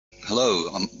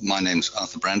Hello, my name's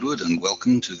Arthur Brandwood and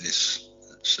welcome to this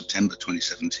September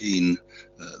 2017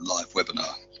 live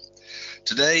webinar.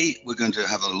 Today we're going to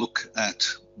have a look at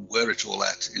where it's all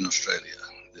at in Australia.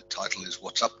 The title is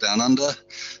What's Up Down Under,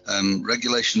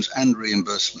 Regulations and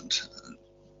Reimbursement.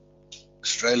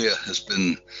 Australia has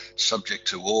been subject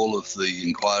to all of the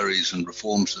inquiries and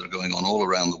reforms that are going on all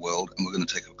around the world, and we're going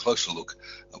to take a closer look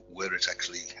at where it's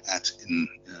actually at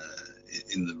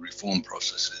in the reform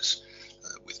processes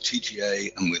with TGA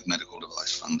and with medical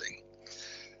device funding.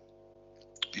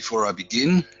 Before I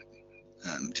begin,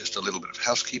 just a little bit of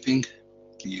housekeeping.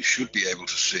 You should be able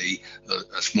to see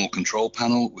a small control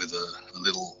panel with a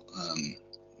little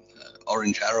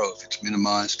orange arrow if it's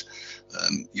minimized.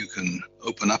 You can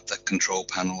open up that control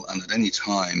panel and at any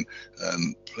time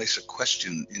place a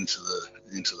question into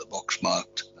the box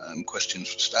marked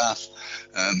questions for staff,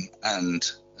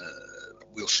 and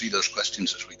we'll see those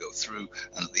questions as we go through,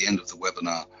 and at the end of the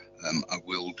webinar I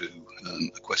will do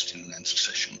a question and answer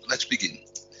session. Let's begin.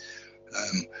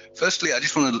 Firstly, I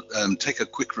just want to take a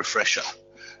quick refresher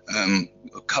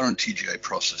of current TGA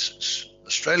processes.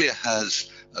 Australia has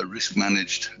a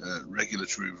risk-managed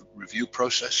regulatory review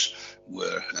process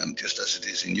where, just as it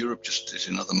is in Europe, just as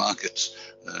in other markets,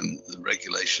 the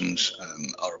regulations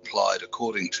are applied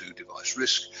according to device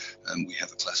risk. We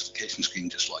have a classification scheme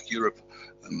just like Europe,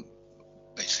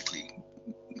 basically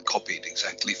copied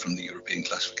exactly from the European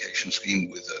classification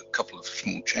scheme, with a couple of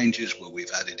small changes where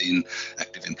we've added in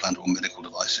active implantable medical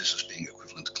devices as being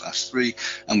equivalent to class 3,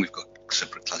 and we've got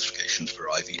separate classifications for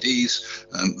IVDs,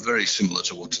 very similar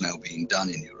to what's now being done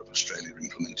in Europe. Australia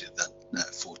implemented that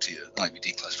 4-tier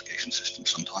IVD classification system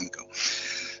some time ago.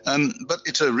 But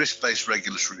it's a risk-based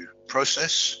regulatory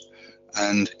process.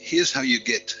 And here's how you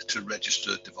get to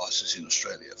register devices in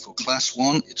Australia. For Class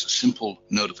 1, it's a simple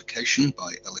notification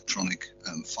by electronic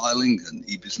filing, an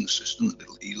e-business system, the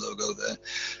little E logo there.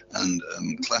 And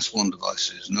Class 1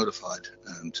 devices notified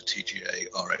to TGA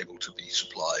are able to be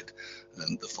supplied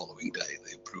the following day.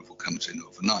 The approval comes in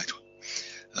overnight.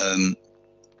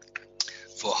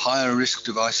 For higher risk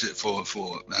devices, for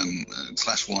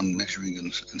Class 1 measuring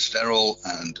and sterile,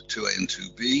 and 2A and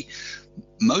 2B,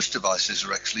 most devices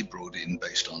are actually brought in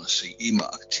based on a CE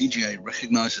mark. TGA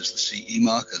recognizes the CE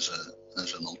mark as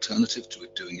an alternative to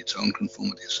it doing its own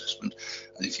conformity assessment.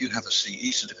 And if you have a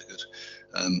CE certificate,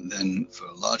 then for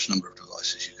a large number of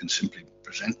devices, you can simply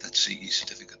present that CE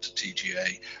certificate to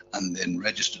TGA and then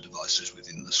register devices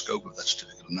within the scope of that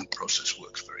certificate, and that process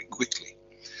works very quickly.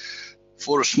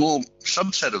 For a small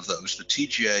subset of those, the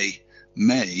TGA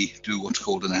may do what's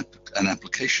called an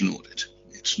application audit.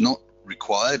 It's not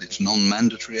required, it's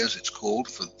non-mandatory as it's called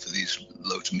for these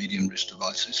low to medium risk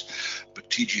devices, but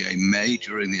TGA may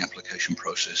during the application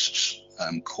process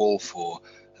call for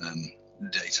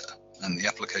data. And the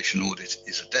application audit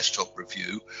is a desktop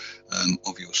review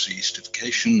of your CE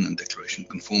certification and declaration of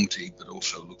conformity, but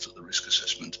also looks at the risk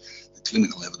assessment, the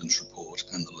clinical evidence report,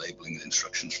 and the labeling and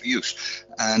instructions for use.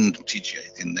 And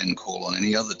TGA can then call on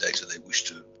any other data they wish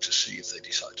to see if they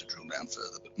decide to drill down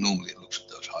further, but normally it looks at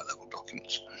those high-level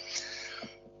documents.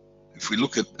 If we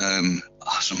look at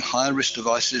some higher risk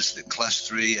devices, the Class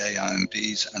 3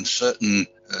 AIMDs, and certain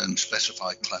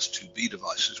specified Class 2B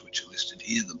devices, which are listed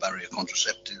here, the barrier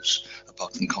contraceptives,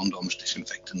 apart from condoms,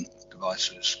 disinfectant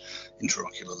devices,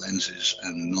 intraocular lenses,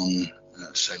 and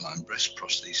non-saline breast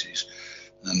prostheses,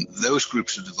 those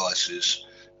groups of devices,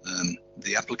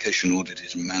 the application audit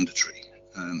is mandatory.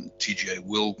 TGA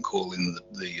will call in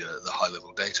the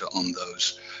high-level data on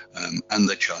those, and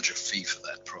they charge a fee for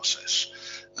that process.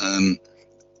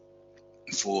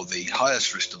 For the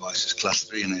highest risk devices, Class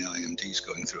 3 and AIMDs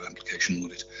going through application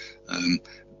audit,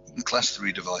 Class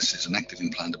 3 devices and active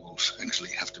implantables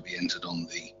actually have to be entered on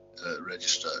the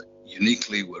register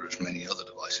uniquely, whereas many other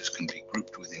devices can be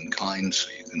grouped within kind, so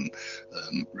you can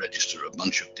register a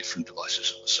bunch of different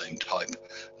devices of the same type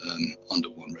under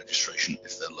one registration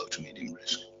if they're low to medium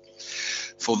risk.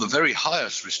 For the very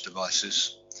highest risk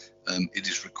devices, it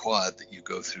is required that you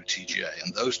go through TGA,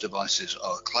 and those devices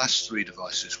are Class 3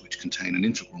 devices which contain an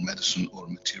integral medicine or a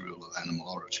material of animal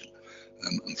origin.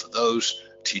 And for those,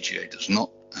 TGA does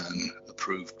not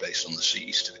approve based on the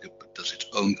CE certificate, but does its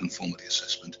own conformity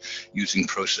assessment using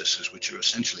processes which are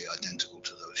essentially identical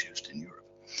to those used in Europe.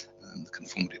 The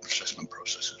conformity assessment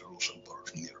processes are also borrowed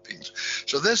from the Europeans.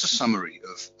 So there's a summary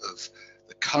of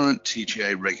the current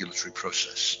TGA regulatory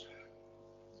process.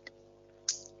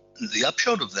 The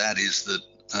upshot of that is that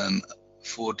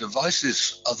for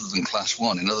devices other than Class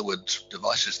 1, in other words,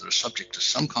 devices that are subject to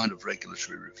some kind of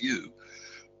regulatory review,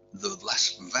 the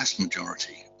vast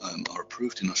majority are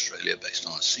approved in Australia based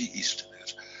on a CE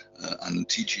certificate, and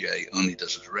TGA only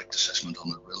does a direct assessment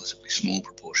on a relatively small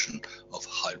proportion of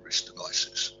high-risk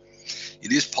devices.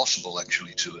 It is possible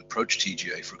actually to approach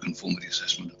TGA for a conformity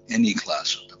assessment of any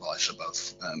class of device above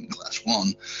class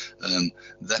 1.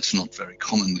 That's not very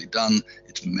commonly done.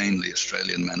 It's mainly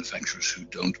Australian manufacturers who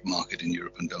don't market in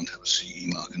Europe and don't have a CE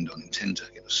mark and don't intend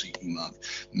to get a CE mark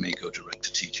may go direct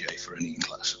to TGA for any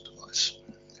class of device.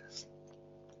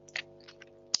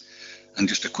 And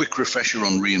just a quick refresher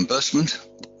on reimbursement.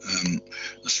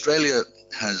 Australia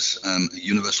has a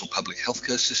universal public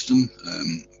healthcare system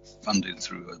funded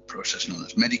through a process known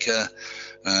as Medicare,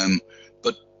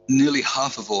 but nearly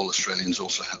half of all Australians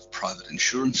also have private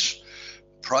insurance.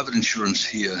 Private insurance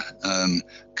here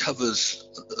covers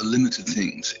limited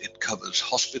things. It covers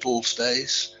hospital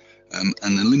stays and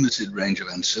a limited range of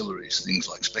ancillaries, things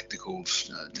like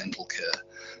spectacles, dental care.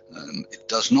 It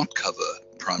does not cover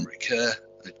primary care.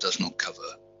 It does not cover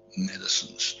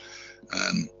medicines.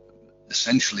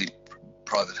 Essentially,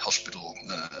 private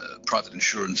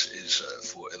insurance is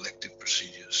for elective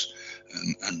procedures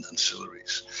and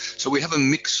ancillaries. So we have a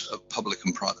mix of public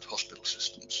and private hospital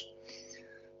systems.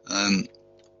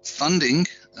 Funding,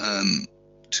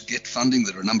 to get funding,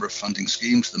 there are a number of funding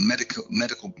schemes. The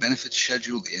medical benefits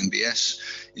schedule, the MBS,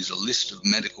 is a list of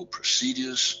medical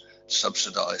procedures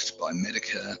subsidized by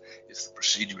Medicare. If the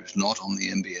procedure is not on the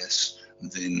MBS,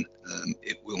 then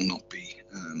it will not be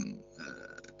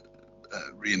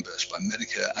reimbursed by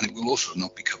Medicare, and it will also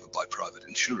not be covered by private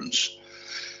insurance.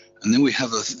 And then we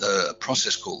have a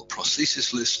process called the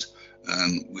prosthesis list,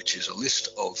 which is a list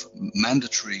of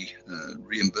mandatory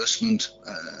reimbursement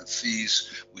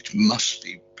fees which must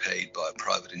be paid by a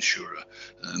private insurer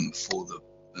for the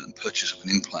purchase of an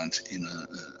implant in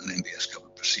an MBS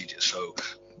covered procedure. So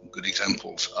good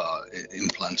examples are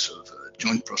implants of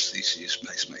joint prostheses,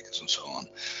 pacemakers, and so on,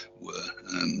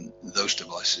 where those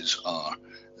devices are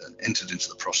entered into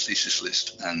the prosthesis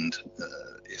list, and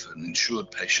if an insured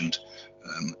patient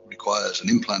requires an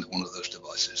implant of one of those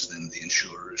devices, then the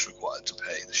insurer is required to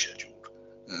pay the scheduled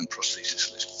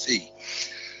prosthesis list fee.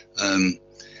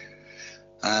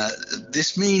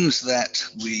 This means that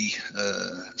we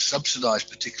subsidize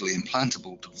particularly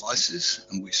implantable devices,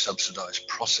 and we subsidize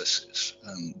processes.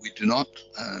 We do not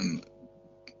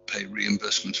pay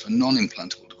reimbursements for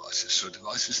non-implantable devices, so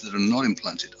devices that are not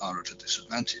implanted are at a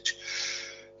disadvantage.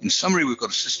 In summary, we've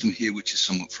got a system here which is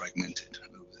somewhat fragmented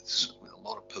with a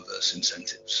lot of perverse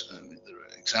incentives. There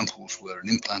are examples where an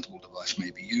implantable device may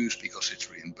be used because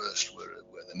it's reimbursed, where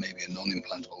there may be a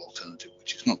non-implantable alternative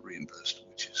which is not reimbursed,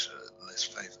 which is less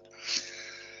favored.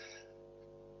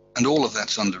 And all of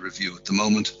that's under review at the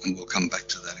moment, and we'll come back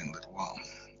to that in a little while.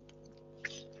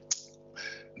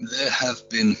 There have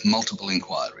been multiple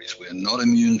inquiries. We're not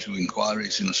immune to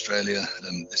inquiries in Australia.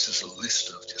 This is a list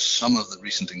of just some of the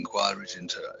recent inquiries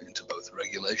into both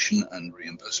regulation and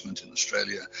reimbursement in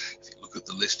Australia. If you look at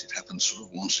the list, it happens sort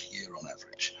of once a year on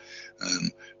average.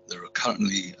 There are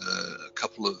currently a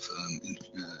couple of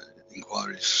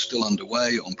inquiries still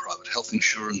underway on private health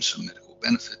insurance and medical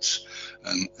benefits,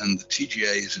 and the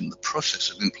TGA is in the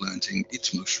process of implementing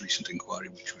its most recent inquiry,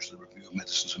 which was the Review of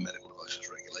Medicines and Medical Devices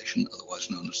Regulation, otherwise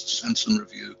known as the Sansom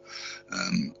review,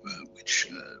 which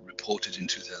reported in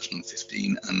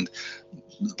 2015. And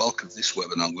the bulk of this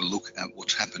webinar will look at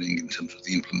what's happening in terms of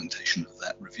the implementation of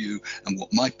that review and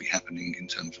what might be happening in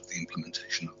terms of the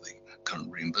implementation of the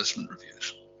current reimbursement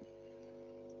reviews.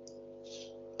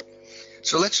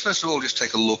 So let's first of all just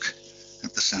take a look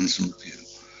at the Sansom review.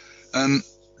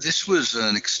 This was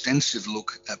an extensive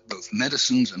look at both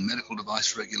medicines and medical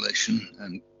device regulation,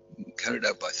 and carried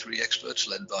out by 3 experts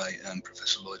led by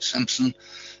Professor Lloyd Sampson.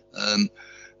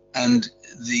 And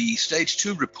the Stage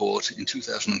 2 report in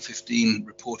 2015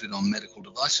 reported on medical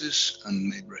devices and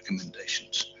made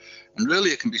recommendations. And really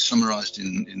it can be summarized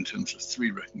in terms of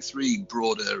three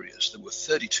broad areas. There were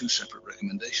 32 separate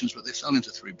recommendations, but they fell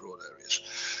into 3 broad areas.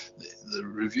 The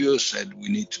reviewer said we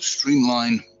need to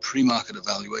streamline pre-market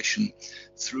evaluation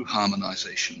through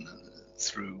harmonization,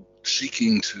 through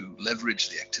seeking to leverage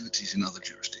the activities in other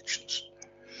jurisdictions.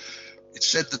 It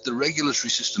said that the regulatory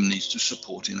system needs to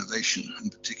support innovation,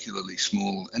 and particularly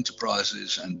small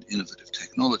enterprises and innovative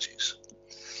technologies.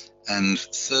 And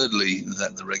thirdly,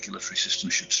 that the regulatory system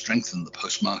should strengthen the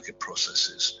post-market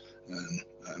processes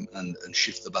and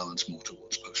shift the balance more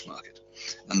towards post-market.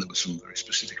 And there were some very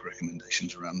specific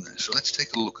recommendations around there. So let's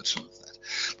take a look at some of that.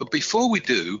 But before we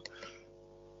do,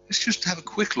 let's just have a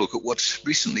quick look at what's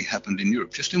recently happened in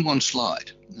Europe, just in one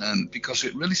slide, because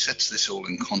it really sets this all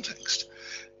in context.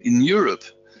 In Europe,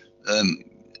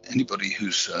 anybody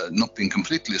who's not been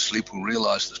completely asleep will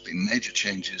realize there's been major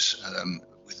changes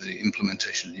with the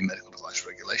implementation of the medical device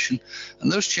regulation.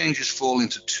 And those changes fall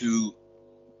into two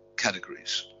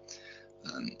categories.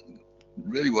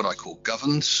 Really what I call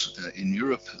governance. In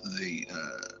Europe, the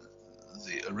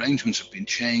arrangements have been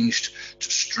changed to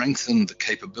strengthen the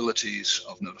capabilities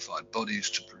of notified bodies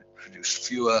to produce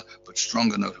fewer but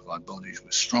stronger notified bodies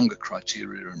with stronger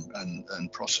criteria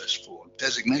and process for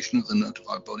designation of the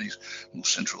notified bodies, more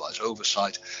centralized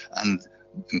oversight, and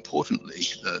importantly,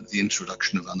 the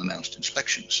introduction of unannounced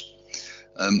inspections.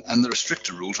 And there are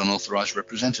stricter rules on authorized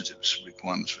representatives,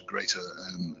 requirements for greater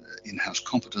in-house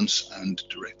competence and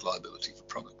direct liability for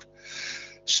product.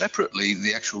 Separately,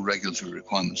 the actual regulatory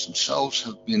requirements themselves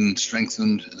have been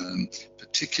strengthened,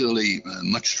 particularly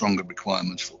much stronger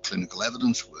requirements for clinical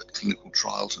evidence, where clinical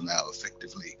trials are now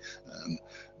effectively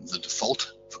the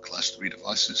default for Class 3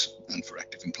 devices and for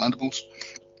active implantables.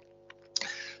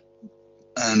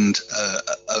 And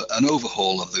an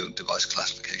overhaul of the device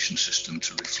classification system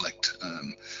to reflect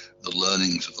the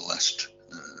learnings of the last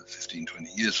 15, 20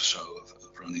 years or so of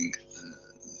running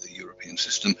the European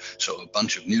system. So a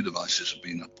bunch of new devices have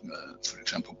been, for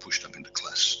example, pushed up into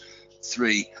Class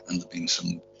 3, and there have been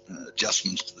some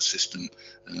adjustments to the system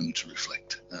to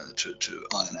reflect, to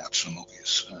iron out some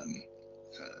obvious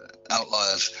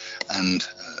outliers, and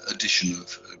addition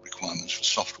of requirements for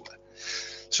software.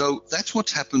 So that's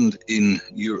what's happened in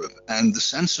Europe, and the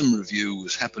Sansom review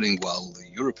was happening while the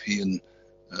European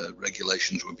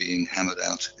regulations were being hammered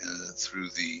out through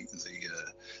the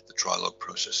trilogue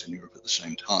process in Europe at the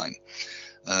same time.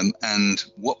 And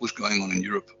what was going on in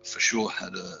Europe for sure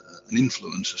had an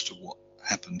influence as to what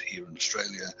happened here in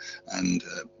Australia, and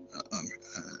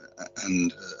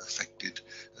affected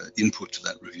input to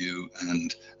that review,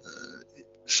 and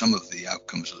some of the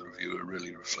outcomes of the review are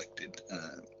really reflected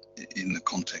in the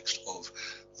context of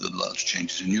the large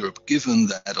changes in Europe, given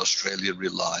that Australia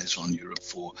relies on Europe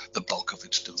for the bulk of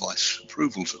its device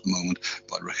approvals at the moment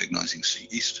by recognizing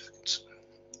CE certificates.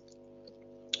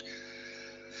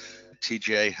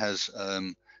 TGA has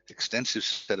extensive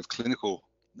set of clinical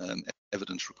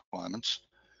evidence requirements,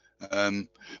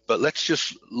 but let's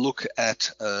just look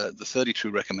at the 32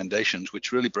 recommendations,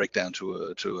 which really break down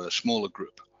to a smaller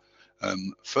group.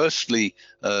 Firstly,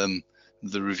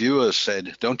 the reviewer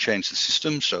said, don't change the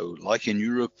system. So like in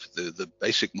Europe, the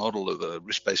basic model of a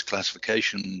risk-based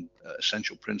classification,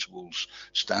 essential principles,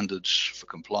 standards for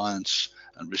compliance,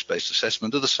 and risk-based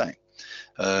assessment are the same.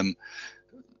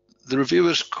 The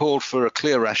reviewers called for a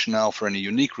clear rationale for any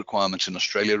unique requirements in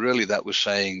Australia. Really, that was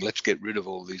saying, let's get rid of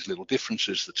all these little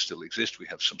differences that still exist. We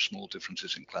have some small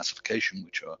differences in classification,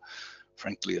 which are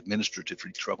frankly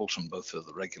administratively troublesome both for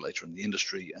the regulator and the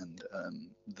industry, and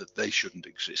that they shouldn't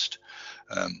exist.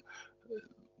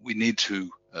 We need to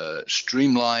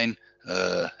streamline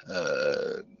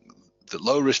the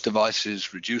low-risk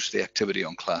devices, reduce the activity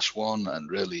on Class 1,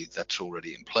 and really that's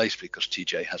already in place because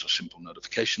TGA has a simple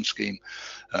notification scheme,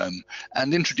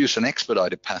 and introduce an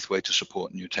expedited pathway to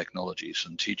support new technologies.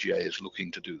 And TGA is looking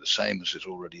to do the same as is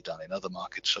already done in other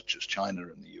markets such as China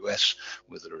and the US,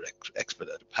 where there are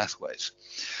expedited pathways.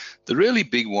 The really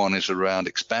big one is around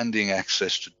expanding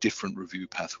access to different review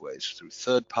pathways through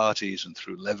third parties and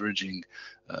through leveraging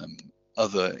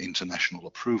other international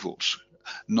approvals,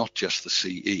 not just the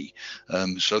CE.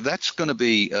 So that's going to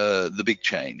be the big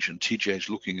change, and TGA is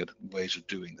looking at ways of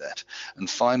doing that. And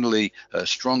finally,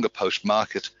 stronger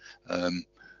post-market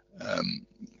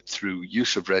through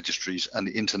use of registries and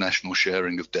international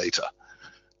sharing of data.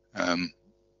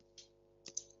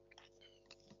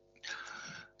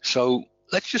 So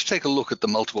let's just take a look at the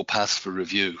multiple paths for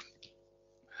review.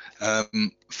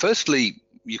 Firstly,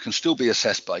 you can still be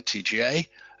assessed by TGA,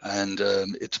 and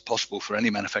it's possible for any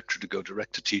manufacturer to go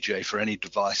direct to TGA for any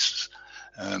device.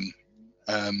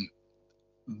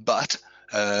 But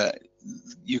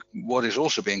what is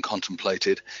also being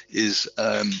contemplated is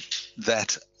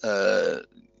that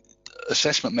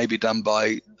assessment may be done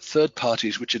by third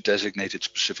parties which are designated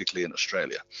specifically in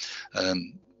Australia.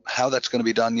 How that's going to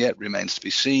be done yet remains to be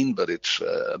seen, but it's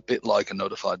a bit like a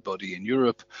notified body in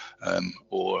Europe,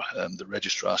 or the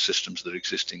registrar systems that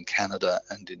exist in Canada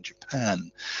and in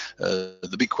Japan.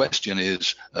 The big question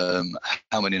is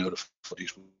how many notified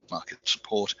bodies will market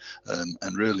support,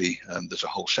 and really there's a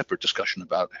whole separate discussion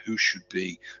about who should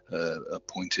be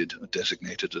appointed or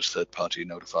designated as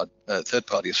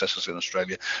third-party assessors in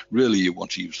Australia. Really, you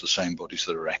want to use the same bodies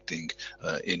that are acting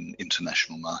in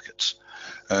international markets.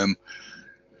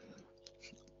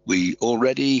 We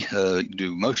already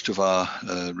do most of our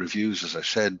reviews, as I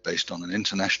said, based on an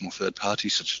international third party,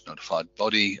 such as notified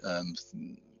body.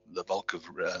 The bulk of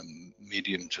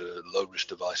medium to low risk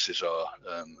devices are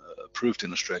approved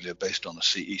in Australia based on a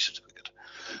CE certificate.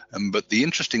 But the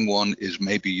interesting one is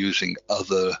maybe using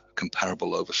other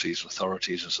comparable overseas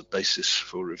authorities as a basis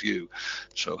for review.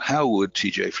 So how would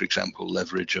TGA, for example,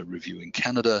 leverage a review in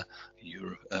Canada,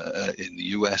 Europe, in the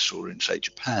US, or in, say,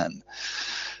 Japan?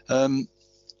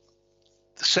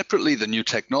 Separately, the new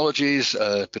technologies,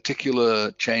 particular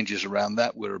changes around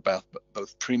that were about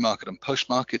both pre-market and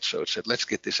post-market. So it said, let's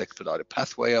get this expedited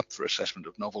pathway up for assessment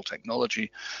of novel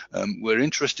technology, where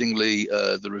interestingly,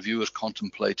 the reviewers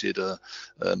contemplated a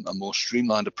more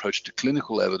streamlined approach to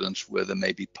clinical evidence where there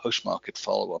may be post-market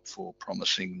follow-up for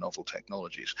promising novel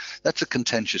technologies. That's a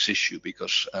contentious issue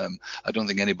because I don't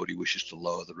think anybody wishes to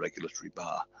lower the regulatory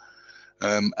bar.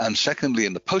 And secondly,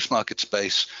 in the post-market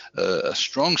space, a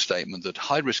strong statement that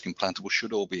high-risk implantables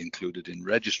should all be included in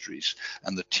registries,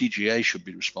 and the TGA should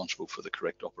be responsible for the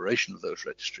correct operation of those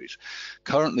registries.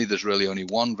 Currently, there's really only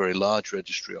one very large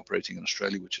registry operating in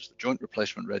Australia, which is the Joint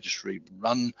Replacement Registry,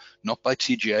 run not by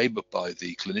TGA, but by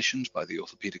the clinicians, by the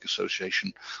Orthopaedic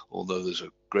Association, although there's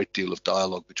a great deal of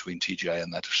dialogue between TGA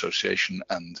and that association,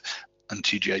 and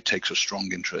TGA takes a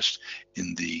strong interest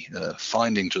in the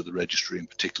findings of the registry, and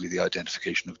particularly the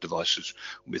identification of devices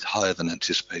with higher than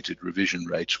anticipated revision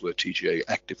rates, where TGA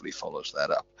actively follows that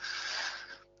up.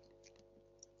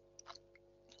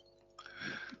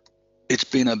 It's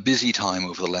been a busy time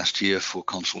over the last year for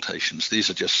consultations. These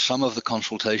are just some of the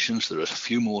consultations. There are a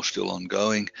few more still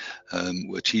ongoing,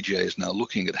 where TGA is now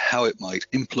looking at how it might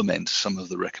implement some of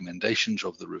the recommendations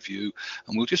of the review.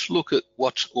 And we'll just look at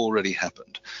what's already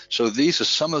happened. So these are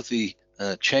some of the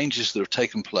changes that have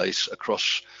taken place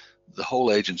across the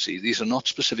whole agency. These are not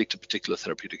specific to particular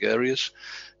therapeutic areas.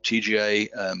 TGA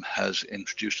has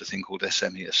introduced a thing called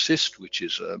SME Assist, which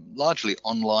is a largely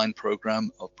online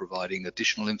program of providing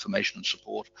additional information and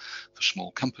support for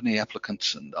small company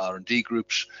applicants and R&D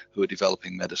groups who are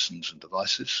developing medicines and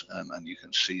devices. And you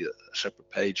can see a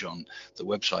separate page on the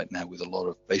website now with a lot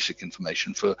of basic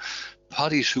information for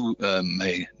parties who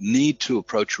may need to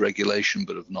approach regulation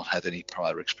but have not had any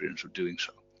prior experience of doing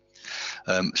so.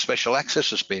 Special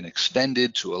access has been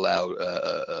extended to allow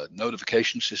a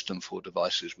notification system for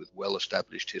devices with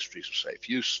well-established histories of safe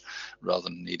use, rather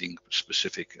than needing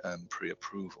specific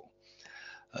pre-approval.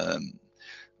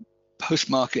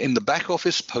 Post-market, in the back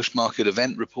office, post-market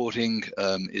event reporting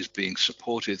is being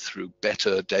supported through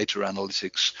better data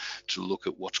analytics to look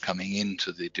at what's coming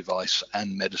into the device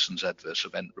and medicines adverse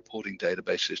event reporting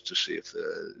databases to see if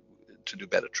to do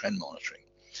better trend monitoring.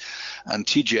 And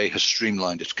TGA has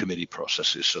streamlined its committee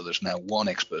processes, so there's now one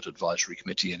expert advisory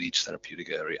committee in each therapeutic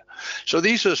area. So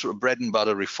these are sort of bread and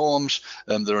butter reforms.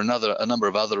 There are a number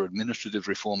of other administrative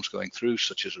reforms going through,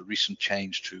 such as a recent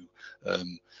change to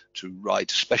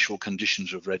write special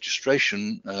conditions of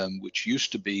registration, which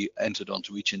used to be entered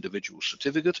onto each individual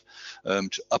certificate,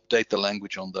 to update the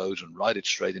language on those and write it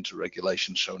straight into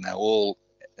regulation. So now all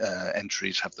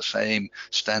entries have the same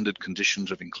standard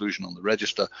conditions of inclusion on the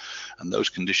register, and those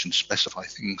conditions specify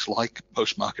things like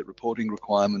post-market reporting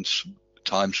requirements,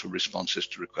 times for responses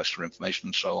to requests for information,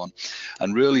 and so on,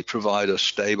 and really provide a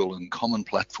stable and common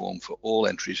platform for all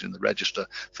entries in the register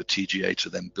for TGA to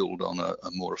then build on a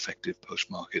more effective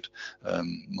post-market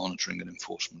monitoring and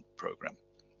enforcement program.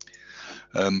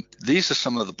 These are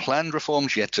some of the planned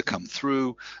reforms yet to come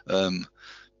through.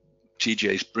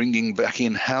 TGA is bringing back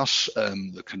in-house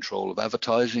the control of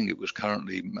advertising. It was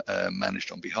currently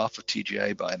managed on behalf of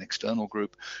TGA by an external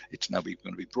group. It's now going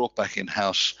to be brought back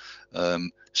in-house,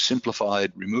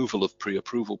 simplified, removal of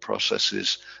pre-approval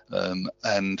processes,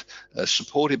 and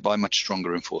supported by much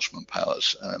stronger enforcement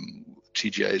powers.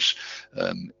 TGA is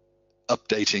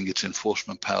updating its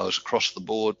enforcement powers across the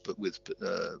board, but with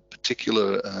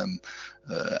particular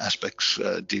aspects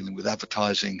dealing with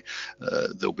advertising.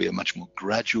 There'll be a much more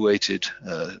graduated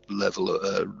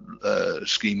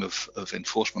scheme of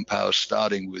enforcement powers,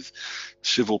 starting with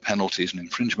civil penalties and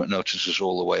infringement notices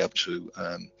all the way up to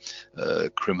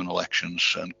criminal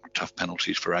actions and tough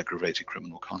penalties for aggravated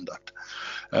criminal conduct.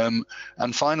 And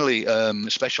finally,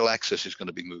 special access is going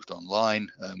to be moved online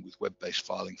with web-based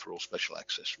filing for all special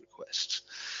access requests.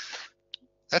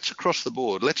 That's across the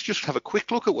board. Let's just have a quick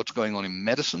look at what's going on in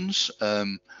medicines.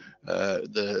 The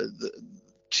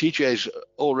TGA's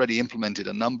already implemented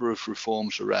a number of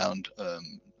reforms around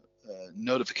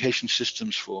notification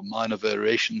systems for minor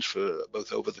variations for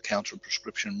both over-the-counter and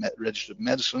prescription registered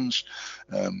medicines,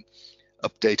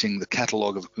 updating the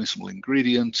catalogue of permissible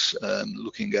ingredients,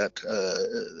 looking at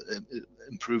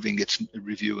improving its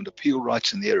review and appeal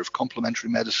rights in the area of complementary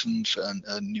medicines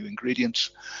and new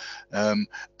ingredients,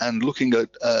 and looking at,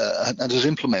 and has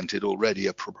implemented already,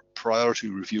 a priority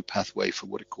review pathway for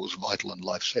what it calls vital and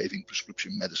life-saving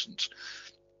prescription medicines.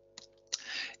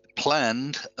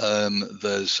 planned,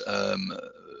 there's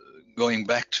going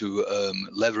back to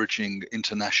leveraging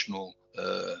international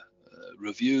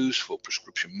reviews for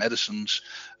prescription medicines,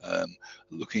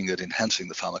 looking at enhancing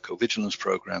the pharmacovigilance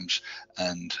programs,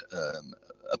 and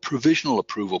a provisional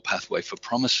approval pathway for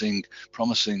promising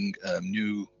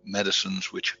new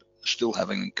medicines which still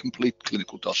having a complete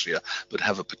clinical dossier but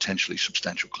have a potentially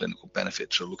substantial clinical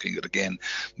benefit. So looking at, again,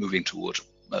 moving towards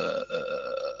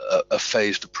a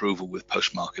phased approval with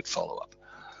post-market follow-up.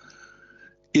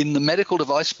 In the medical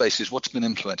device spaces, what's been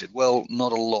implemented? Well,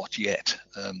 not a lot yet.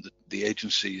 The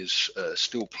agency is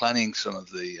still planning some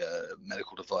of the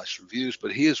medical device reviews,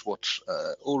 but here's what's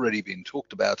already been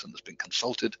talked about and has been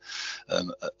consulted. A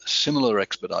similar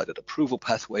expedited approval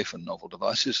pathway for novel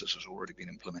devices, as has already been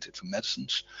implemented for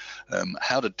medicines.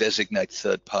 How to designate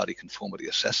third-party conformity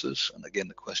assessors, and again,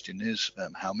 the question is,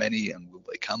 how many and will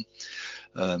they come?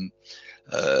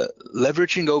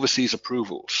 Leveraging overseas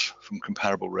approvals from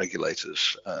comparable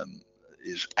regulators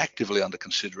is actively under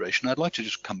consideration. I'd like to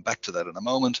just come back to that in a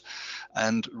moment.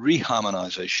 And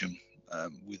reharmonization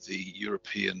with the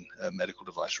European medical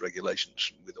device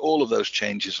regulations. With all of those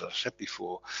changes, as I said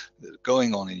before,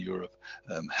 going on in Europe,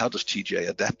 how does TGA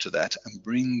adapt to that and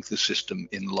bring the system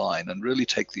in line and really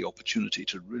take the opportunity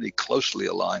to really closely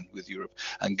align with Europe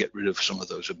and get rid of some of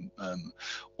those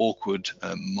awkward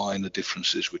minor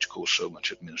differences which cause so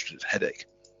much administrative headache.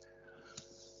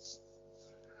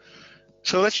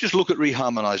 So let's just look at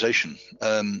reharmonization.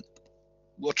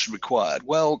 What's required?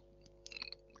 Well,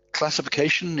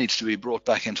 classification needs to be brought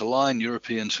back into line.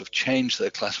 Europeans have changed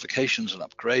their classifications and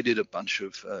upgraded a bunch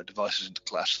of devices into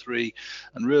class 3,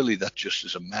 and really that just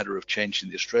is a matter of changing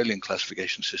the Australian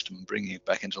classification system and bringing it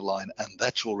back into line, and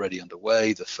that's already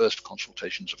underway. The first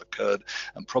consultations have occurred,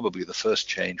 and probably the first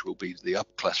change will be the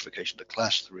up classification to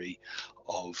class 3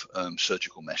 of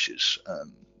surgical meshes.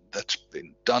 That's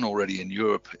been done already in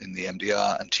Europe in the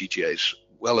MDR, and TGA is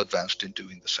well advanced in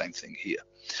doing the same thing here.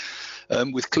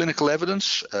 With clinical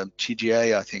evidence,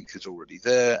 TGA, I think, is already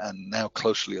there and now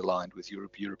closely aligned with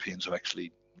Europe. Europeans have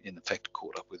actually, in effect,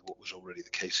 caught up with what was already the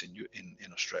case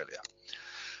in Australia.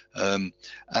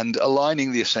 And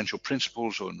aligning the essential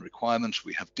principles or requirements,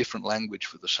 we have different language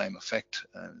for the same effect.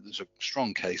 There's a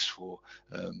strong case for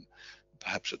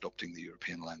perhaps adopting the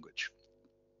European language.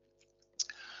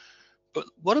 But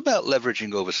what about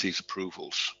leveraging overseas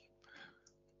approvals?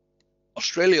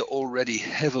 Australia already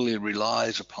heavily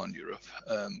relies upon Europe,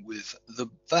 with the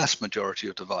vast majority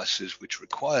of devices which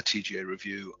require TGA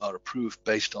review are approved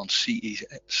based on CE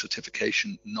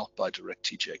certification, not by direct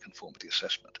TGA conformity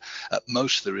assessment. At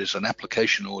most, there is an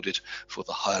application audit for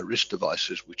the higher risk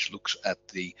devices, which looks at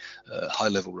the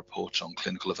high-level reports on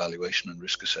clinical evaluation and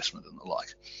risk assessment and the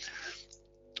like.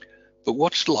 But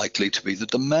what's likely to be the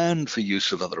demand for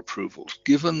use of other approvals?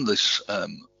 Given this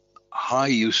high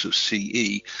use of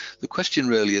CE, the question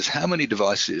really is how many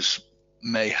devices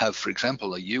may have, for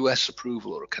example, a US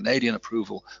approval or a Canadian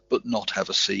approval, but not have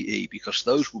a CE, because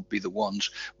those would be the ones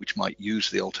which might use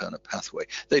the alternate pathway.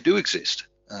 They do exist,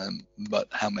 but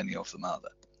how many of them are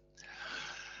there?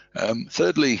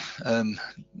 Thirdly,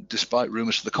 despite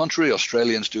rumours to the contrary,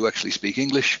 Australians do actually speak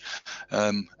English,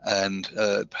 and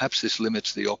perhaps this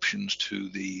limits the options to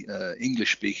the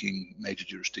English-speaking major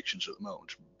jurisdictions at the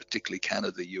moment, particularly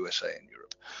Canada, USA, and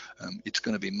Europe. It's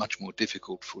going to be much more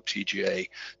difficult for TGA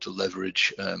to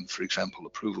leverage, for example,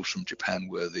 approvals from Japan,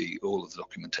 where all of the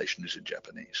documentation is in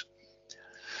Japanese.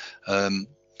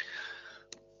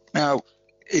 Now,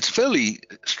 it's fairly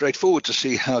straightforward to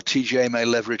see how TGA may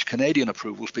leverage Canadian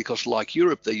approvals, because like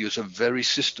Europe, they use a very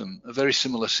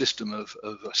similar system of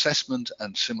assessment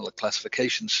and similar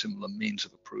classifications, similar means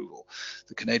of approval.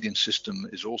 The Canadian system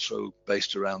is also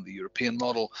based around the European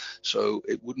model, so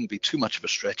it wouldn't be too much of a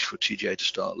stretch for TGA to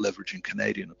start leveraging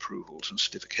Canadian approvals and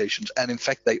certifications. And in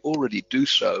fact, they already do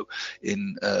so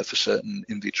for certain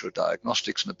in vitro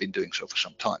diagnostics and have been doing so for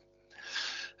some time.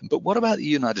 But what about the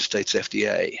United States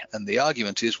FDA? And the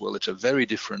argument is, well, it's a very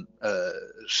different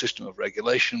system of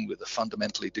regulation with a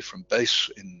fundamentally different base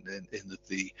in that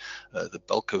the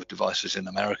bulk of devices in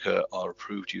America are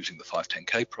approved using the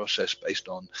 510K process based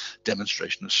on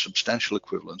demonstration of substantial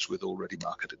equivalence with already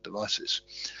marketed devices.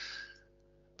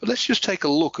 But let's just take a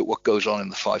look at what goes on in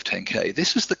the 510K.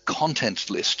 This is the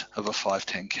contents list of a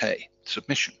 510K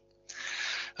submission.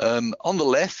 On the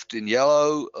left in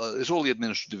yellow, there's all the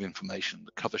administrative information,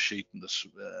 the cover sheet and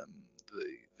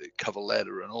the cover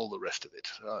letter and all the rest of it.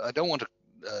 I don't want to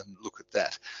look at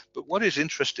that. But what is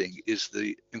interesting is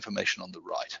the information on the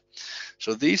right.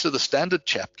 So these are the standard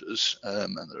chapters,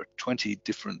 and there are 20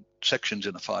 different sections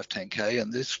in a 510K,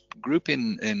 and this group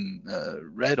in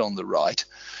red on the right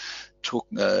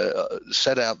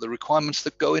set out the requirements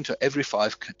that go into every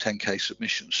 510K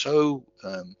submission. So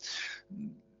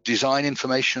design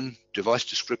information, device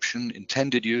description,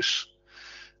 intended use,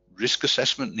 risk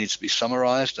assessment needs to be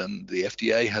summarized, and the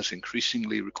FDA has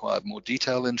increasingly required more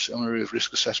detail in summary of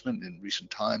risk assessment in recent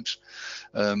times.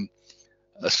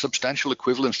 A substantial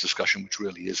equivalence discussion, which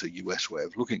really is a US way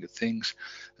of looking at things.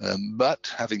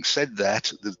 But having said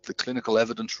that, the clinical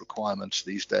evidence requirements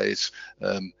these days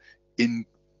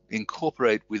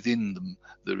incorporate within them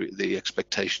the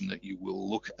expectation that you will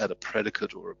look at a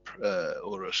predicate or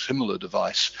a similar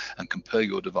device and compare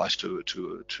your device to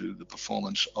the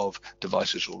performance of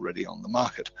devices already on the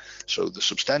market. So the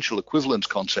substantial equivalence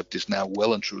concept is now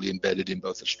well and truly embedded in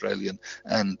both Australian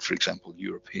and, for example,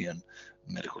 European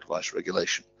medical device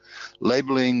regulation.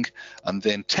 Labeling, and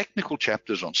then technical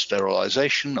chapters on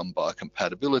sterilization, on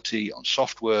biocompatibility, on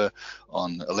software,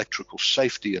 on electrical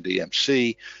safety and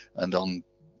EMC, and on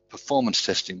performance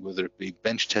testing, whether it be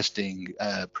bench testing,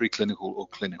 preclinical or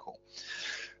clinical.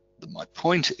 My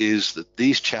point is that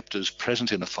these chapters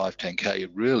present in a 510K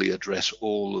really address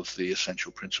all of the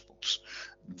essential principles.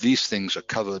 These things are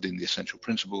covered in the essential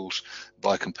principles,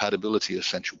 biocompatibility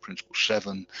essential principle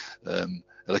 7,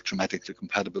 electromagnetic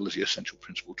compatibility essential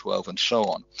principle 12, and so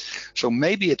on. So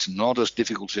maybe it's not as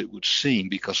difficult as it would seem,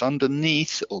 because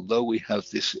underneath, although we have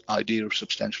this idea of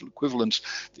substantial equivalence,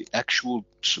 the actual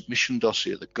submission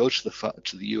dossier that goes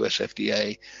to the US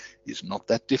FDA is not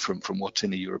that different from what's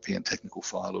in a European technical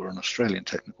file or an Australian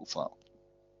technical file.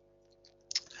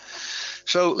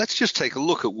 So let's just take a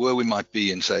look at where we might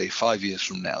be in, say, 5 years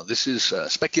from now. This is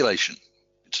speculation.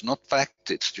 It's not fact,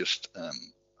 it's just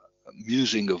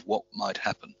musing of what might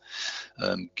happen.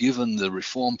 Given the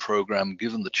reform program,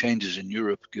 given the changes in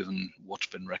Europe, given what's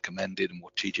been recommended and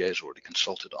what TGA has already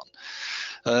consulted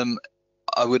on.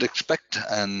 I would expect,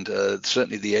 and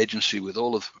certainly the agency with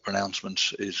all of the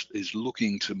pronouncements is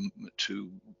looking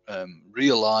to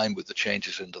realign with the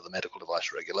changes into the medical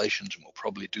device regulations, and will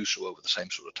probably do so over the same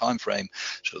sort of time frame.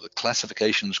 So the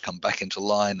classifications come back into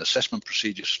line, assessment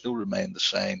procedures still remain the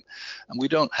same, and we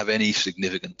don't have any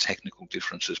significant technical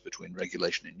differences between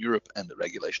regulation in Europe and the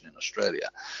regulation in Australia.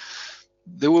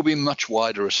 There will be much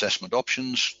wider assessment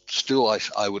options. Still,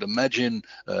 I would imagine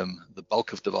the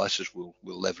bulk of devices will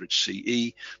leverage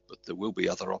CE, but there will be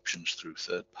other options through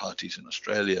third parties in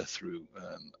Australia, through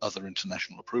other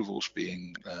international approvals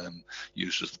being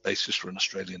used as the basis for an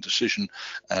Australian decision,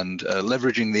 and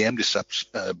leveraging the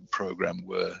MDSAP program,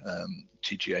 where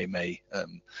TGA may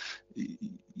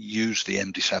use the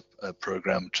MDSAP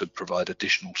program to provide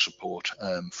additional support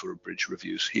for bridge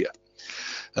reviews here.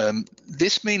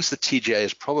 This means that TGA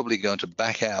is probably going to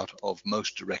back out of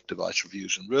most direct device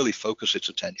reviews and really focus its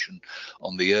attention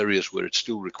on the areas where it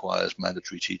still requires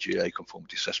mandatory TGA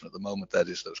conformity assessment at the moment, that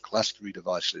is those class 3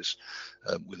 devices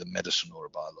with a medicine or a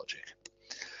biologic.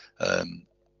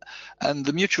 And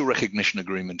the mutual recognition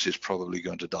agreement is probably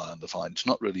going to die on the vine. It's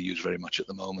not really used very much at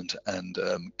the moment, and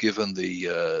given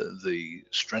the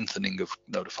strengthening of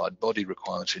notified body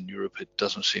requirements in Europe, it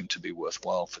doesn't seem to be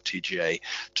worthwhile for TGA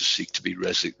to seek to be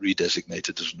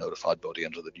redesignated as a notified body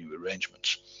under the new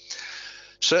arrangements.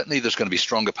 Certainly, there's going to be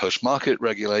stronger post-market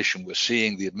regulation. We're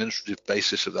seeing the administrative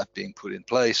basis of that being put in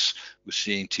place. We're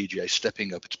seeing TGA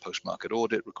stepping up its post-market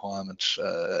audit requirements,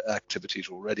 activities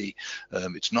already.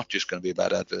 It's not just going to be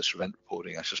about adverse event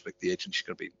reporting. I suspect the agency is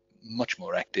going to be much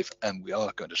more active, and we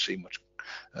are going to see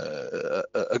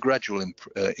a gradual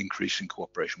increase in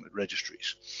cooperation with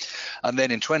registries. And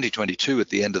then in 2022, at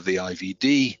the end of the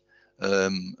IVD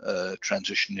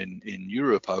transition in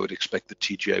Europe, I would expect that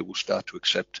TGA will start to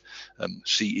accept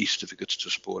CE certificates to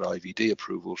support IVD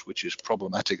approvals, which is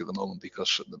problematic at the moment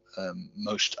because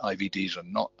most IVDs are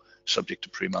not subject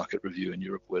to pre-market review in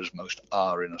Europe, whereas most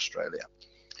are in Australia.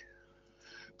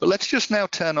 But let's just now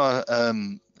turn our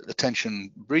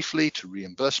attention briefly to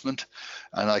reimbursement,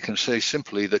 and I can say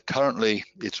simply that currently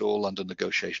it's all under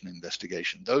negotiation and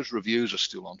investigation. Those reviews are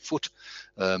still on foot.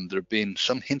 There have been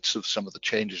some hints of some of the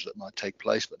changes that might take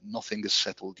place, but nothing is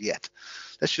settled yet.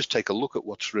 Let's just take a look at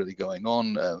what's really going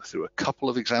on through a couple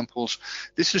of examples.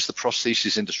 This is the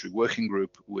prosthesis industry working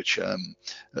group, which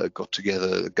got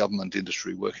together, the government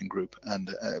industry working group,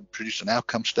 and produced an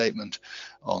outcome statement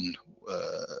on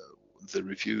the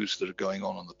reviews that are going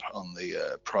on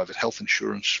the private health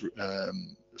insurance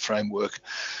framework.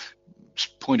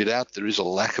 Pointed out there is a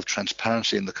lack of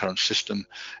transparency in the current system.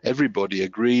 Everybody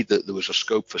agreed that there was a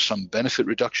scope for some benefit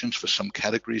reductions for some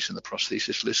categories in the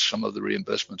prosthesis list. Some of the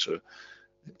reimbursements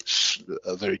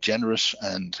are very generous,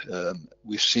 and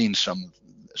we've seen some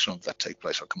of that take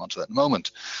place. I'll come on to that in a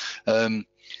moment.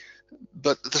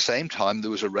 But at the same time,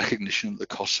 there was a recognition that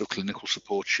the costs of clinical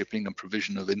support, shipping, and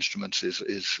provision of instruments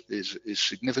is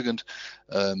significant,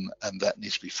 and that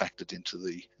needs to be factored into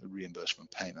the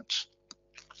reimbursement payments.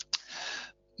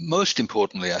 Most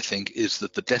importantly, I think, is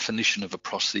that the definition of a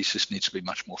prosthesis needs to be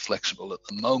much more flexible. At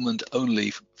the moment,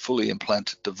 only fully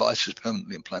implanted devices,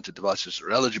 permanently implanted devices,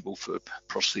 are eligible for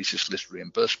prosthesis list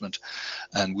reimbursement,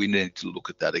 and we need to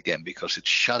look at that again because it's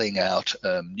shutting out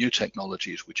new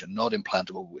technologies which are not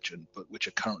implantable, which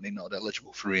are currently not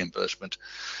eligible for reimbursement.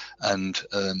 And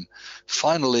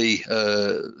finally,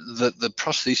 the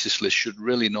prosthesis list should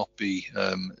really not be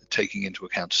taking into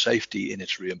account safety in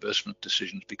its reimbursement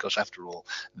decisions, because after all,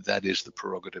 that is the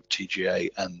prerogative of TGA,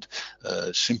 and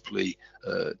simply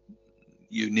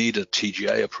you need a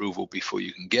TGA approval before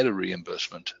you can get a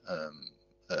reimbursement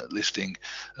listing,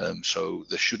 so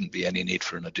there shouldn't be any need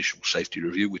for an additional safety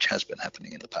review, which has been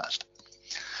happening in the past.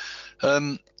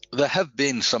 There have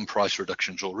been some price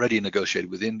reductions already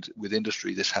negotiated with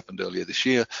industry. This happened earlier this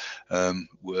year,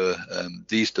 where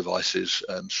these devices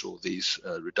saw these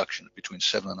reductions between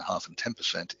 7.5% and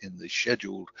 10% in the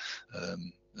scheduled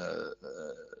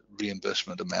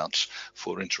reimbursement amounts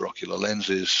for intraocular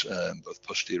lenses, both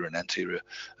posterior and anterior,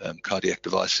 cardiac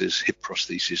devices, hip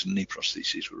prostheses, and knee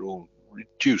prostheses were all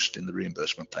reduced in the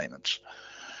reimbursement payments.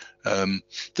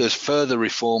 There's further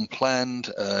reform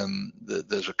planned.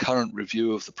 There's a current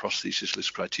review of the prosthesis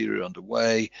list criteria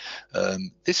underway.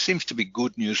 This seems to be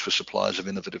good news for suppliers of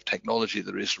innovative technology.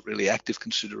 There is really active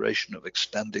consideration of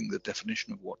extending the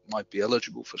definition of what might be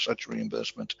eligible for such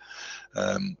reimbursement,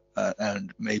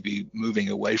 and maybe moving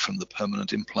away from the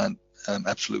permanent implant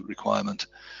absolute requirement,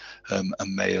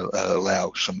 and may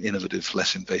allow some innovative,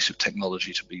 less invasive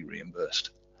technology to be reimbursed.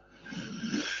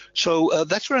 So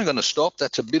that's where I'm going to stop.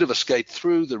 That's a bit of a skate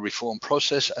through the reform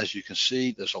process. As you can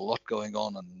see, there's a lot going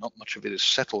on and not much of it is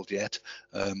settled yet.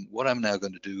 What I'm now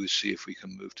going to do is see if we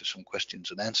can move to some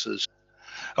questions and answers.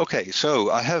 Okay,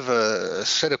 so I have a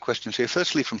set of questions here.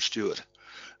 Firstly, from Stuart.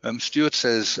 Stuart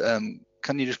says,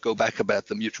 can you just go back about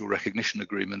the mutual recognition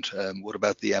agreement? What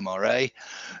about the MRA?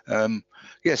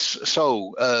 Yes,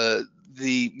 so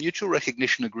the mutual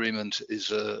recognition agreement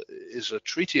is a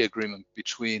treaty agreement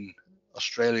between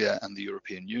Australia and the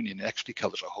European Union. It actually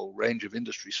covers a whole range of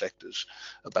industry sectors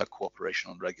about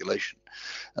cooperation on regulation.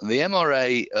 And the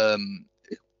MRA,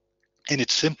 in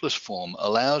its simplest form,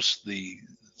 allows the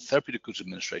Therapeutic Goods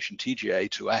Administration, TGA,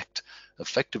 to act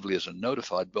effectively as a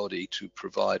notified body to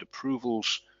provide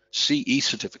approvals, CE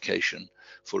certification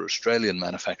for Australian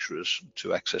manufacturers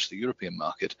to access the European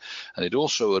market. And it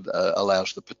also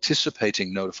allows the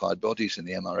participating notified bodies in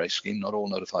the MRA scheme, not all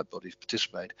notified bodies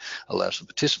participate, allows the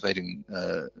participating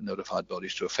notified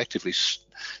bodies to effectively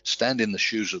stand in the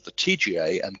shoes of the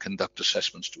TGA and conduct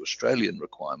assessments to Australian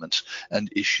requirements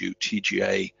and issue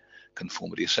TGA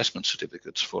conformity assessment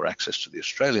certificates for access to the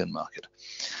Australian market.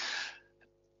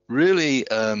 Really,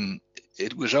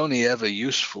 it was only ever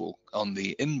useful on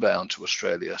the inbound to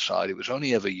Australia side. It was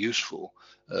only ever useful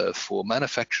for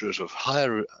manufacturers of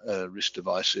higher risk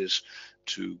devices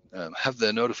to have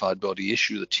their notified body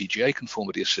issue the TGA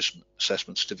conformity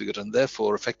assessment certificate, and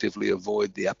therefore effectively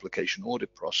avoid the application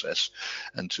audit process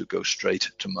and to go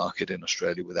straight to market in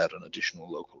Australia without an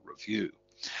additional local review.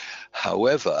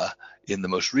 However, in the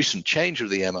most recent change of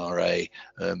the MRA,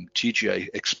 TGA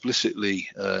explicitly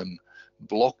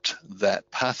blocked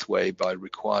that pathway by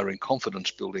requiring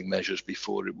confidence building measures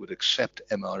before it would accept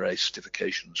MRA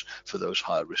certifications for those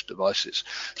higher risk devices.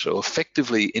 So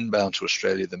effectively, inbound to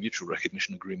Australia, the mutual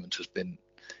recognition agreement has been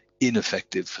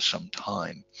ineffective for some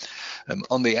time.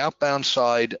 On the outbound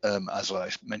side, as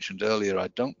I mentioned earlier, I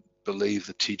don't believe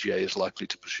the TGA is likely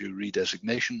to pursue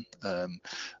redesignation,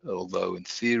 although in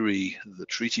theory the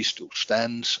treaty still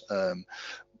stands.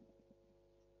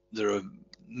 There are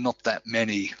not that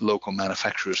many local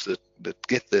manufacturers that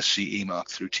get their CE mark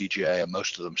through TGA, and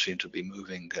most of them seem to be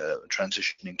moving,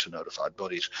 transitioning to notified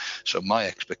bodies. So my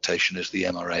expectation is the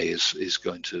MRA is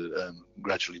going to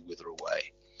gradually wither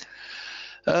away.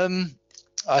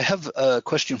 I have a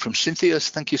question from Cynthia.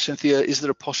 Thank you, Cynthia. Is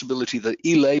there a possibility that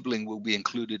e-labeling will be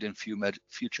included in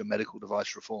future medical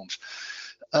device reforms?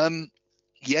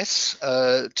 Yes,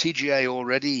 TGA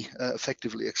already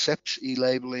effectively accepts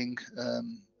e-labeling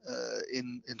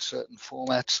in certain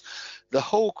formats. The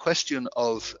whole question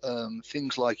of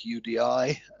things like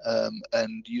UDI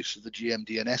and use of the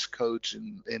GMDNS codes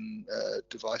in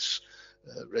device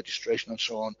registration and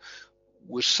so on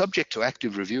was subject to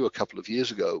active review a couple of years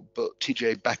ago, but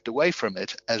TGA backed away from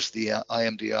it as the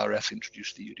IMDRF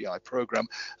introduced the UDI program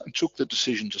and took the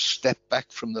decision to step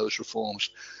back from those reforms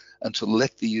and to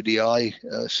let the UDI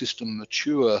system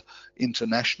mature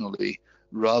internationally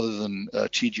rather than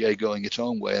TGA going its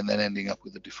own way and then ending up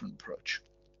with a different approach.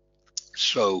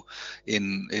 So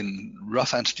in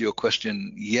rough answer to your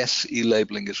question, yes,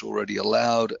 e-labeling is already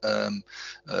allowed.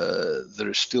 There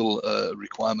is still a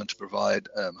requirement to provide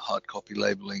hard copy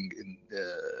labeling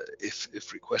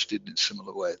if requested in a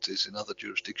similar way it is in other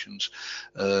jurisdictions.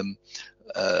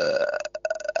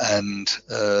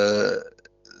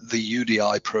 The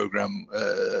UDI program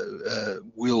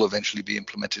will eventually be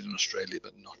implemented in Australia,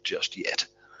 but not just yet.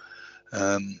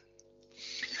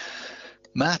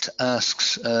 Matt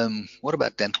asks, what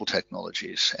about dental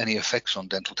technologies? Any effects on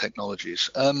dental technologies?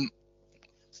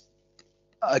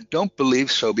 I don't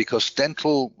believe so, because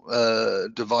dental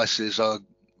devices are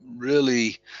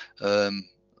really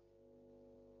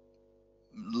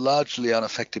largely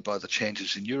unaffected by the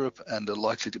changes in Europe and are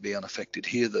likely to be unaffected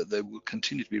here, that they will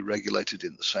continue to be regulated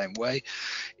in the same way,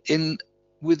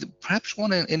 with perhaps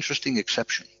one interesting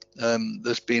exception.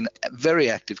 There's been very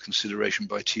active consideration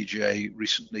by TGA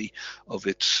recently of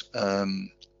its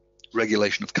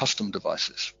regulation of custom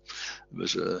devices. There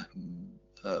was a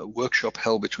workshop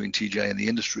held between TGA and the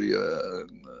industry a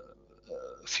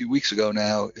few weeks ago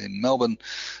now in Melbourne,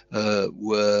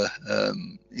 where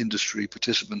industry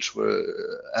participants were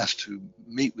asked to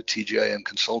meet with TGA and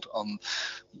consult on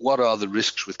what are the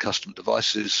risks with custom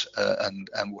devices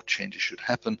and what changes should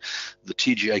happen. The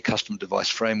TGA custom device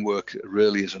framework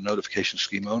really is a notification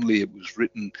scheme only. It was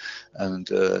written and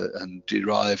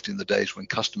derived in the days when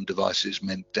custom devices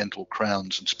meant dental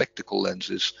crowns and spectacle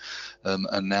lenses,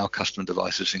 and now custom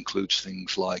devices includes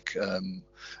things like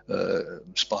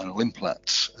spinal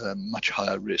implants, much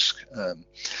higher risk.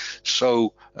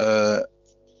 So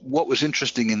what was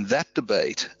interesting in that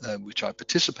debate, which I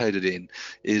participated in,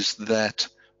 is that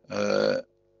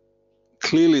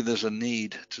clearly there's a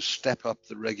need to step up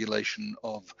the regulation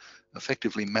of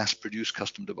effectively mass-produced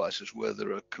custom devices, where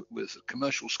there are with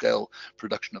commercial scale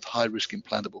production of high-risk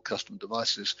implantable custom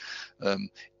devices.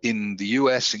 In the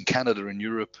US, in Canada, and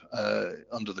Europe,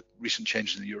 under the recent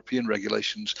changes in the European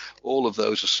regulations, all of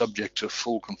those are subject to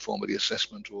full conformity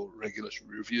assessment or regulatory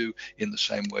review in the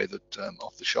same way that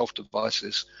off-the-shelf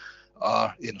devices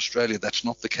are in Australia. That's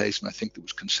not the case, and I think there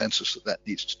was consensus that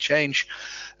needs to change.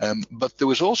 But there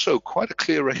was also quite a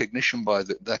clear recognition by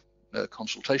that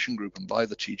consultation group and by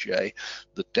the TGA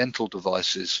that dental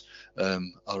devices are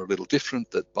a little different,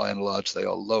 that by and large they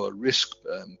are lower risk.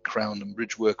 Crown and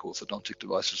bridge work, orthodontic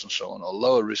devices and so on are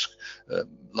lower risk,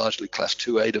 largely class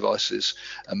 2A devices,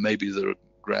 and maybe there are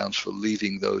grounds for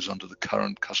leaving those under the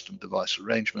current custom device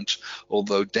arrangements,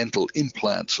 although dental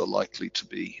implants are likely to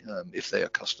be, if they are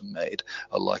custom made,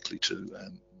 are likely to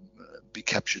be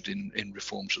captured in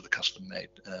reforms of the custom made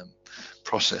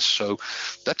process. So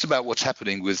that's about what's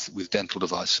happening with dental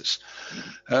devices.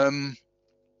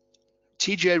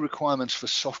 TGA requirements for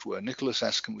software. Nicholas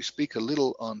asks, can we speak a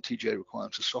little on TGA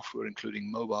requirements for software,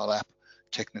 including mobile app,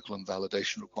 technical and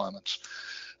validation requirements?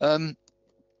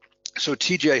 So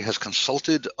TGA has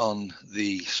consulted on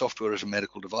the software as a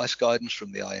medical device guidance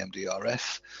from the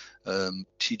IMDRF.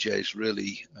 TGA is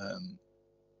really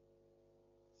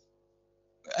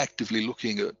actively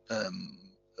looking at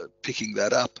picking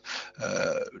that up.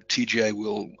 TGA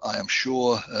will, I am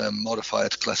sure, modify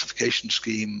its classification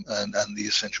scheme and the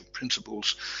essential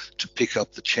principles to pick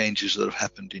up the changes that have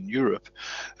happened in Europe.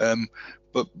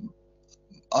 But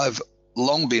I've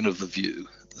long been of the view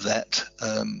that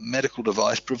medical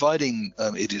device, providing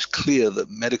it is clear that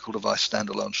medical device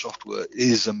standalone software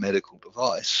is a medical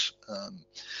device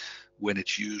when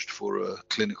it's used for a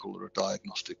clinical or a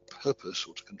diagnostic purpose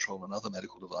or to control another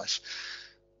medical device,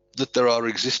 that there are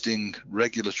existing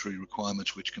regulatory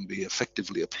requirements which can be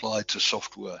effectively applied to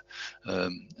software.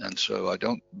 And so I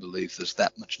don't believe there's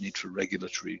that much need for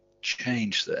regulatory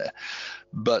change there.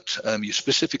 But you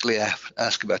specifically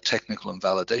ask about technical and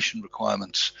validation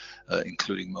requirements,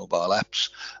 including mobile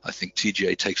apps. I think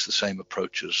TGA takes the same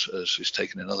approach as is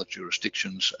taken in other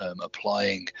jurisdictions,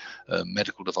 applying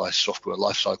medical device software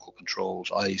lifecycle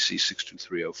controls, IEC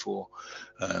 62304,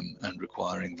 and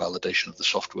requiring validation of the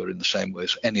software in the same way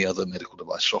as any other medical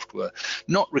device software,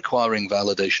 not requiring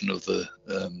validation of the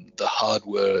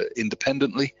hardware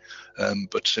independently,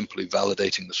 but simply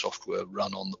validating the software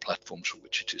run on the platforms for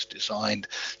which it is designed.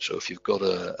 So if you've got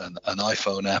an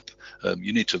iPhone app,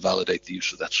 you need to validate the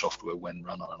use of that software when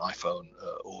run on an iPhone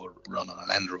or run on an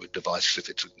Android device if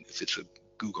it's a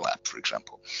Google app, for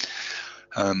example.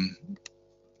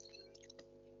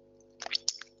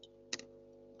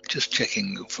 Just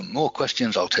checking for more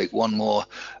questions. I'll take one more.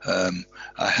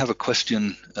 I have a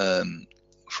question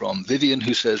from Vivian,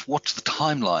 who says, what's the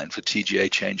timeline for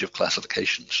TGA change of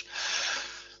classifications?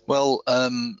 Well,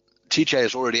 TGA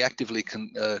has already actively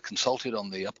consulted on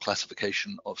the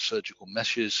upclassification of surgical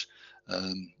meshes.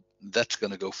 That's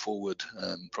going to go forward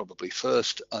probably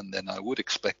first, and then I would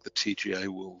expect the TGA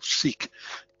will seek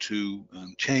to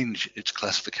change its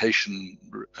classification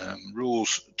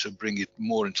rules to bring it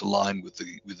more into line with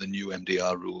the new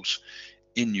MDR rules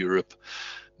in Europe.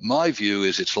 My view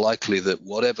is it's likely that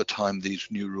whatever time these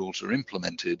new rules are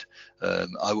implemented,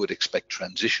 I would expect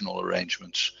transitional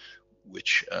arrangements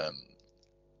which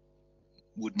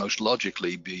would most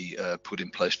logically be put in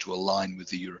place to align with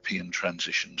the European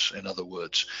transitions. In other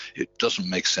words, it doesn't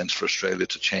make sense for Australia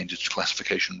to change its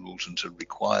classification rules and to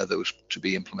require those to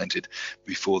be implemented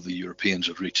before the Europeans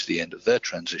have reached the end of their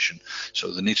transition.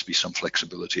 So there needs to be some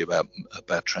flexibility about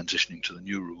transitioning to the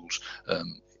new rules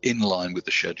in line with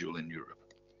the schedule in Europe.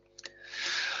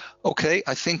 Okay,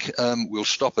 I think we'll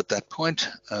stop at that point.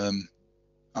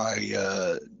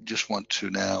 I just want to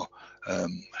now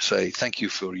say thank you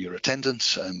for your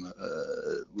attendance.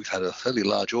 We've had a fairly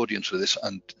large audience with this,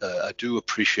 and I do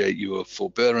appreciate your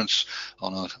forbearance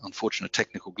on an unfortunate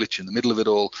technical glitch in the middle of it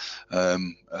all.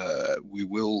 We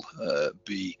will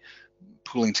be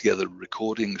pulling together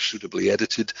recordings suitably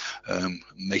edited,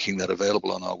 making that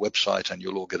available on our website, and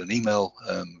you'll all get an email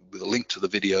with a link to the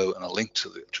video and a link to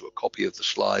a copy of the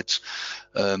slides.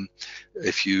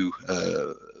 If you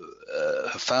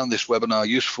have found this webinar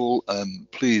useful,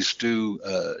 please do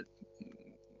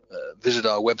visit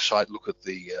our website, look at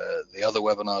the other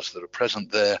webinars that are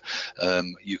present there.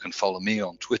 You can follow me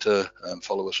on Twitter,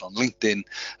 follow us on LinkedIn,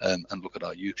 and look at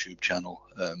our YouTube channel.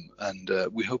 And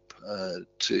we hope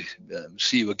to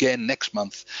see you again next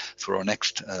month for our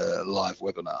next live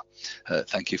webinar.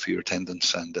 Thank you for your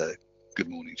attendance, and good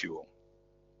morning to you all.